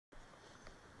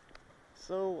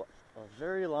So, a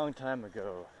very long time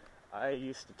ago, I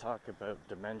used to talk about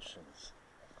dimensions.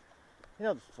 You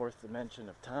know, the fourth dimension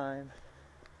of time,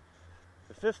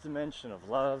 the fifth dimension of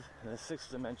love, and the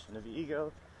sixth dimension of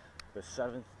ego, the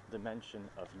seventh dimension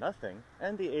of nothing,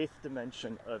 and the eighth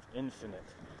dimension of infinite.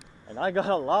 And I got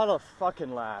a lot of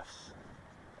fucking laughs.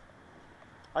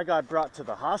 I got brought to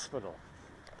the hospital.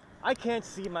 I can't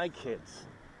see my kids.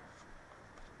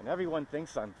 And everyone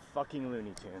thinks I'm fucking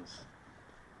Looney Tunes.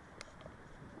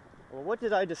 Well, what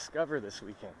did I discover this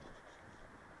weekend?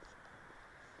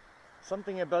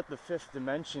 Something about the fifth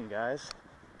dimension, guys.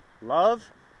 Love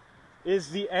is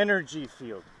the energy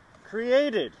field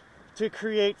created to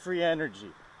create free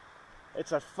energy.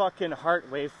 It's a fucking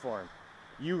heart waveform.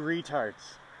 You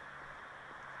retards.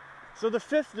 So the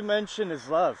fifth dimension is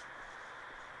love,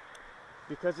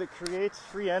 because it creates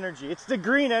free energy. It's the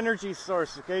green energy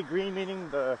source, okay? Green meaning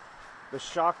the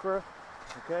chakra,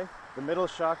 okay? The middle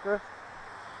chakra.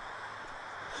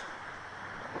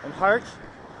 And heart,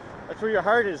 that's where your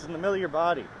heart is, in the middle of your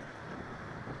body.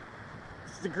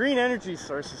 It's the green energy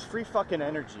source. It's free fucking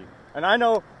energy. And I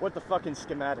know what the fucking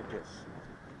schematic is.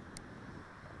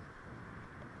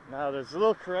 Now, there's a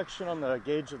little correction on the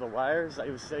gauge of the wires. I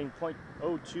was saying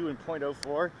 0.02 and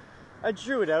 0.04. I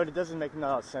drew it out. It doesn't make a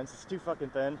lot of sense. It's too fucking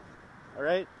thin.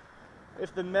 Alright?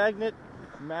 If the magnet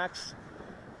max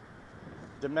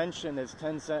dimension is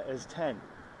 10,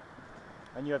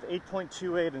 and you have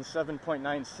 8.28 and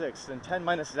 7.96, then 10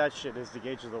 minus that shit is the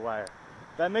gauge of the wire.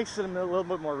 That makes it a little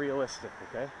bit more realistic,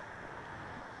 okay?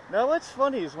 Now what's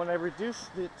funny is when I reduced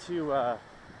it to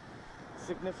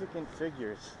significant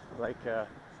figures, like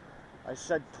I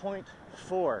said 0.4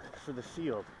 for the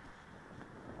field,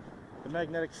 the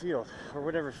magnetic field, or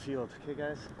whatever field, okay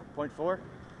guys? 0.4,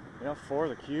 you know, 4,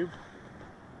 the cube.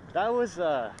 That was,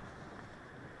 there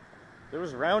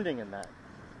was rounding in that.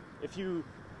 If you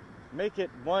make it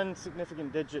one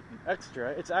significant digit extra,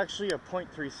 it's actually a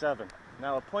 0.37.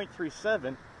 Now a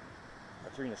 0.37, a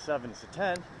 3 and a 7 is a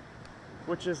 10,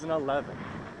 which is an 11.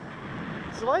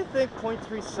 So I think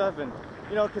 0.37,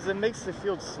 you know, because it makes the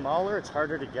field smaller, it's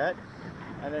harder to get,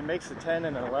 and it makes a 10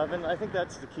 and an 11. I think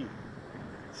that's the key.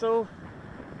 So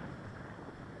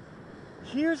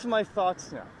here's my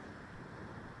thoughts now.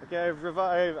 Okay,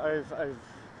 I've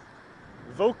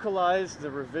vocalized the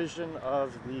revision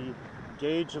of the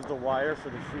gauge of the wire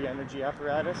for the free energy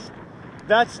apparatus.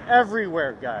 That's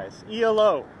everywhere, guys.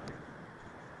 ELO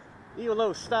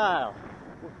style,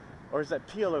 or is that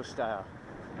PLO style?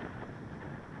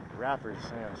 Rappers,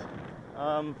 yes.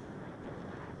 Yeah,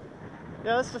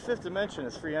 that's the fifth dimension.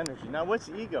 It's free energy. Now, what's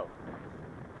ego?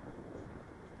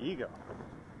 Ego.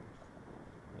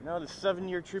 You know, the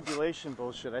 7-year tribulation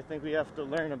bullshit. I think we have to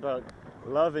learn about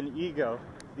love and ego,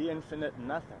 the infinite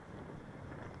nothing.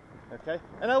 Okay?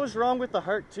 And I was wrong with the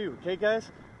heart too, okay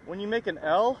guys? When you make an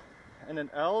L and an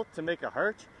L to make a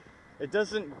heart, it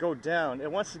doesn't go down. It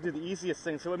wants to do the easiest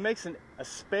thing, so it makes a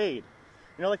spade.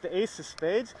 You know, like the ace of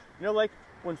spades? You know, like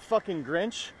when fucking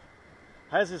Grinch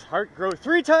has his heart grow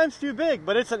 3 times too big,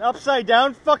 but it's an upside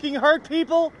down fucking heart,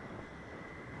 people!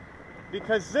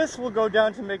 Because this will go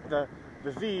down to make the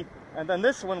V, and then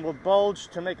this one will bulge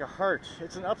to make a heart.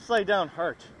 It's an upside down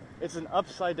heart. It's an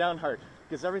upside down heart.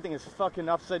 Because everything is fucking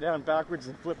upside down, backwards,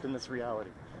 and flipped in this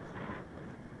reality.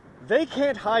 They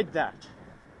can't hide that.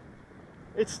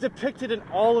 It's depicted in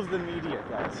all of the media,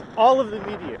 guys. All of the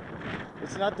media.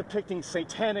 It's not depicting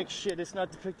satanic shit. It's not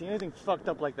depicting anything fucked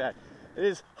up like that. It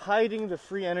is hiding the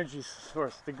free energy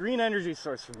source, the green energy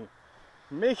source from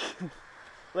you.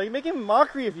 Making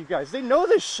mockery of you guys. They know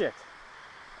this shit.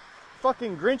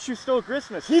 Fucking Grinch who stole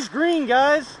Christmas. He's green,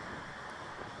 guys.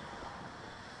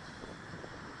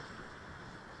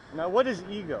 Now, what is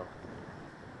ego?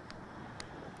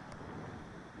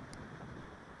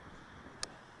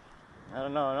 I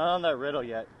don't know, not on that riddle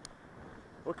yet.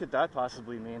 What could that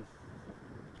possibly mean?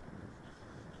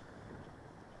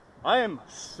 I am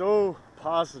so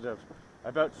positive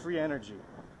about free energy.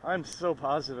 I'm so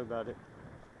positive about it.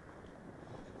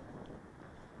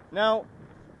 Now,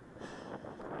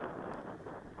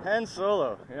 Han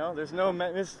Solo, you know, there's no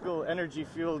mystical energy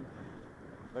field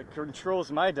that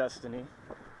controls my destiny.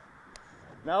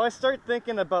 Now I start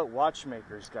thinking about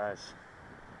watchmakers, guys.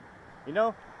 You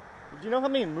know, do you know how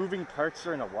many moving parts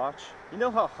are in a watch? You know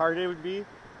how hard it would be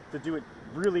to do it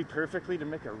really perfectly to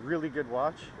make a really good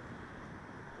watch?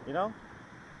 You know?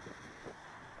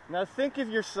 Now think of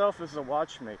yourself as a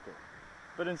watchmaker.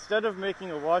 But instead of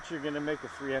making a watch, you're going to make a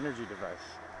free energy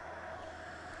device.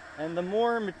 And the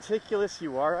more meticulous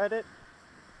you are at it,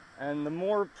 and the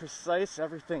more precise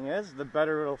everything is, the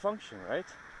better it'll function, right?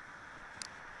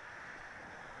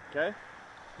 Okay?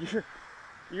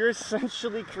 you're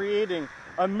essentially creating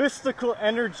a mystical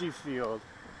energy field,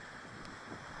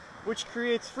 which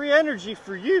creates free energy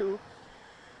for you,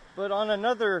 but in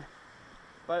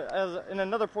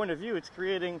another point of view, it's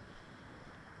creating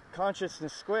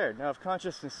consciousness squared. Now, if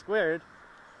consciousness squared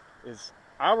is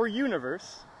our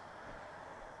universe,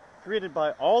 created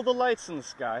by all the lights in the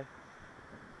sky,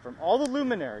 from all the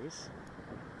luminaries,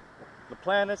 the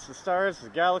planets, the stars, the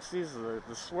galaxies,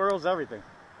 the swirls, everything.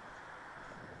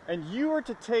 And you were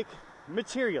to take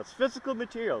materials, physical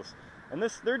materials, and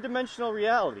this third dimensional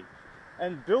reality,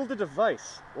 and build a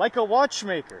device, like a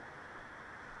watchmaker,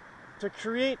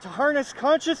 to harness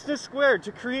consciousness squared,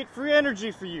 to create free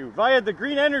energy for you via the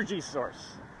green energy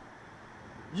source.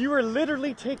 You are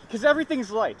literally taking, because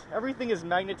everything's light. Everything is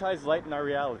magnetized light in our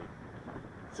reality.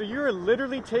 So you are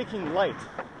literally taking light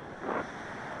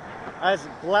as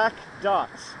black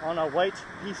dots on a white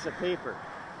piece of paper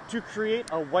to create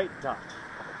a white dot.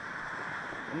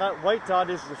 And that white dot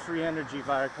is the free energy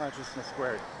via consciousness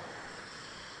squared.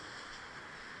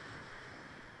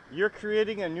 You're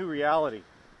creating a new reality.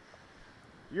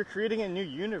 You're creating a new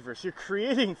universe. You're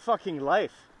creating fucking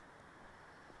life.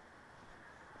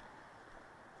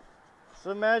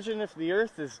 So imagine if the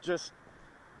earth is just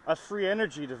a free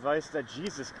energy device that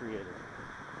Jesus created.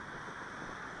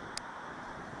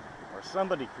 Or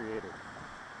somebody created.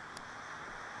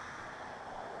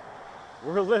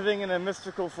 We're living in a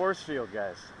mystical force field,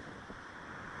 guys.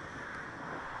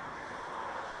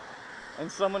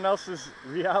 And someone else's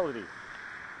reality.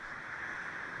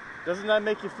 Doesn't that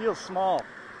make you feel small?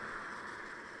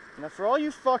 Now, for all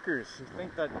you fuckers who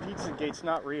think that Pizzagate's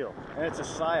not real, and it's a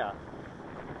psyop,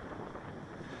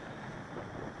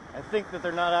 I think that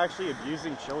they're not actually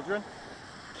abusing children,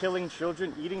 killing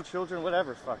children, eating children,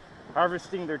 whatever, fuck.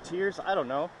 Harvesting their tears, I don't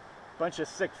know. Bunch of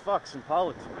sick fucks in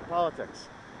politics,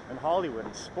 and Hollywood,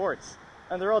 and sports.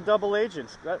 And they're all double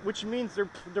agents, which means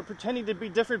they're pretending to be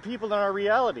different people in our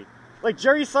reality. Like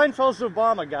Jerry Seinfeld's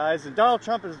Obama, guys, and Donald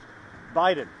Trump is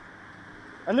Biden.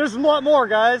 And there's a lot more,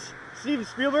 guys. Steven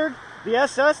Spielberg, the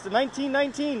SS, the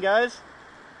 1919, guys.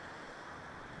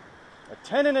 A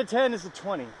 10 and a 10 is a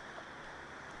 20.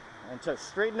 And to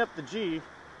straighten up the G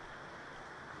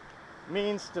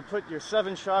means to put your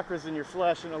 7 chakras in your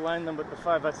flesh and align them with the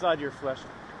 5 outside your flesh,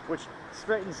 which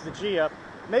straightens the G up,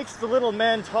 makes the little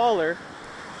man taller,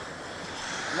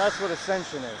 and that's what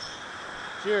ascension is.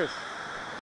 Cheers.